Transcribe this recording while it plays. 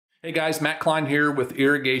Hey guys, Matt Klein here with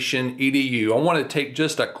Irrigation EDU. I want to take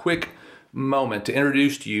just a quick moment to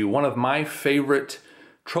introduce to you one of my favorite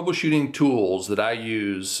troubleshooting tools that I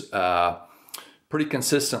use pretty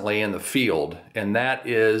consistently in the field, and that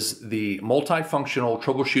is the multifunctional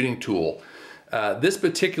troubleshooting tool. This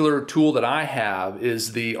particular tool that I have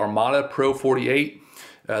is the Armada Pro48.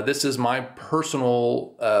 This is my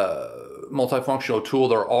personal multifunctional tool.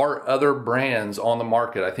 There are other brands on the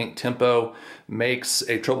market. I think Tempo makes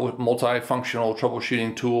a multifunctional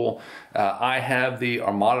troubleshooting tool. I have the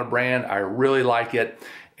Armada brand. I really like it,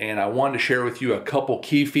 and I wanted to share with you a couple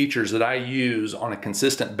key features that I use on a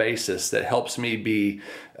consistent basis that helps me be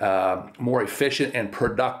more efficient and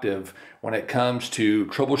productive when it comes to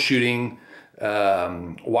troubleshooting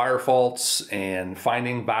wire faults and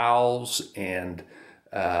finding valves and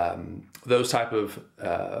those type of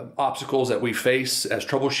obstacles that we face as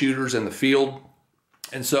troubleshooters in the field.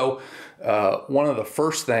 And so one of the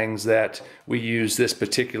first things that we use this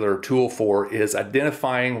particular tool for is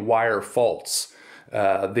identifying wire faults.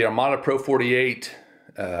 The Armada Pro48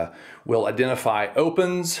 will identify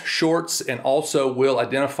opens, shorts, and also will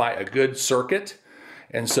identify a good circuit.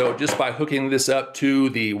 And so just by hooking this up to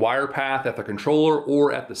the wire path at the controller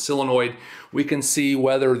or at the solenoid, we can see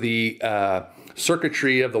whether the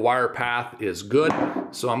circuitry of the wire path is good.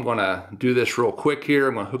 So I'm going to do this real quick here.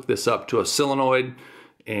 I'm going to hook this up to a solenoid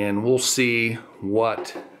and we'll see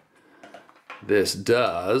what this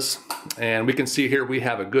does. And we can see here we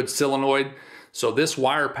have a good solenoid. So this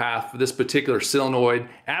wire path for this particular solenoid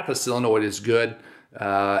at the solenoid is good.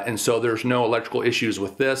 And so there's no electrical issues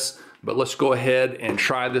with this. But let's go ahead and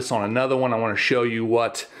try this on another one. I want to show you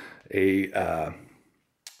what a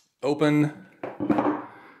open,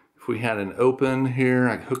 if we had an open here,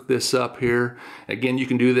 I hook this up here. Again, you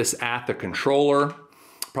can do this at the controller,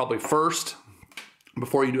 probably first,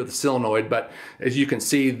 before you do it the solenoid. But as you can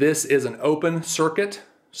see, this is an open circuit.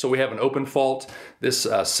 So we have an open fault. This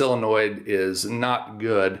solenoid is not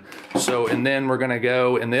good. So, and then we're gonna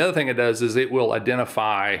go, and the other thing it does is it will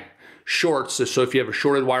identify shorts. So if you have a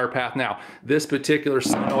shorted wire path, now this particular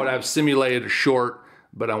solenoid I've simulated a short,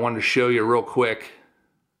 but I wanted to show you real quick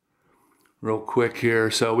here.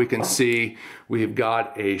 So we can see we've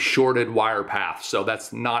got a shorted wire path. So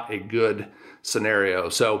that's not a good scenario.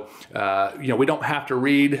 So, you know, we don't have to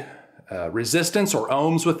read resistance or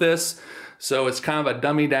ohms with this. So it's kind of a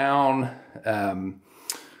dummy down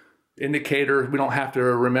indicator. We don't have to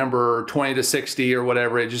remember 20 to 60 or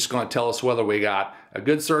whatever. It's just going to tell us whether we got a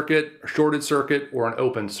good circuit, a shorted circuit, or an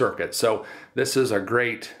open circuit. So this is a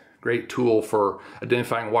great tool for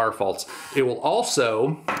identifying wire faults. It will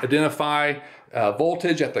also identify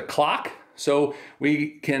voltage at the clock. So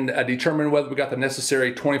we can determine whether we got the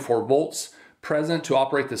necessary 24 volts present to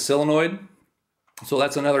operate the solenoid. So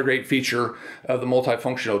that's another great feature of the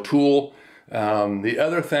multifunctional tool. The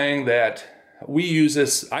other thing that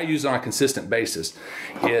I use on a consistent basis,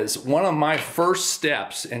 is one of my first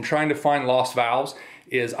steps in trying to find lost valves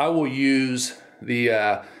is I will use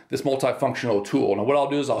the this multifunctional tool. Now what I'll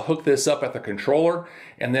do is I'll hook this up at the controller,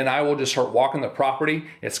 and then I will just start walking the property.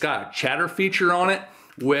 It's got a chatter feature on it,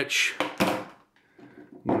 which I'm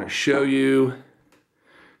going to show you.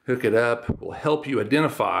 Hook it up, will help you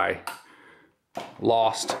identify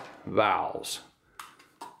lost valves.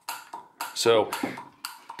 So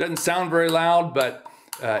doesn't sound very loud, but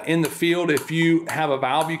in the field, if you have a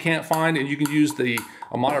valve you can't find, and you can use the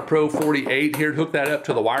Armada Pro48 here to hook that up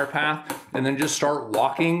to the wire path, and then just start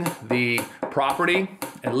walking the property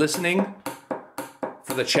and listening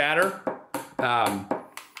for the chatter,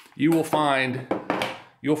 you'll find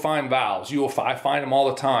valves. I find them all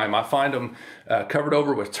the time. I find them covered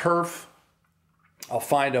over with turf. I'll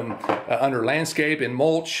find them under landscape and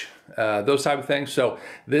mulch, those type of things. So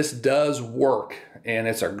this does work, and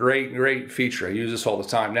it's a great feature. I use this all the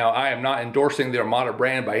time. Now, I am not endorsing the Armada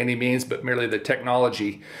brand by any means, but merely the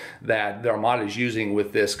technology that the Armada is using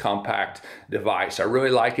with this compact device. I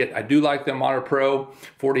really like it. I do like the Armada Pro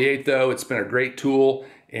 48 though. It's been a great tool,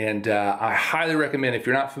 and I highly recommend, if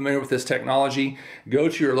you're not familiar with this technology, go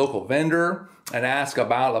to your local vendor and ask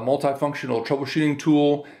about a multifunctional troubleshooting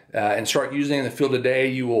tool and start using it in the field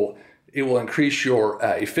today. It will increase your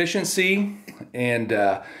efficiency and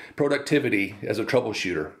productivity as a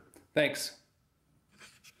troubleshooter. Thanks.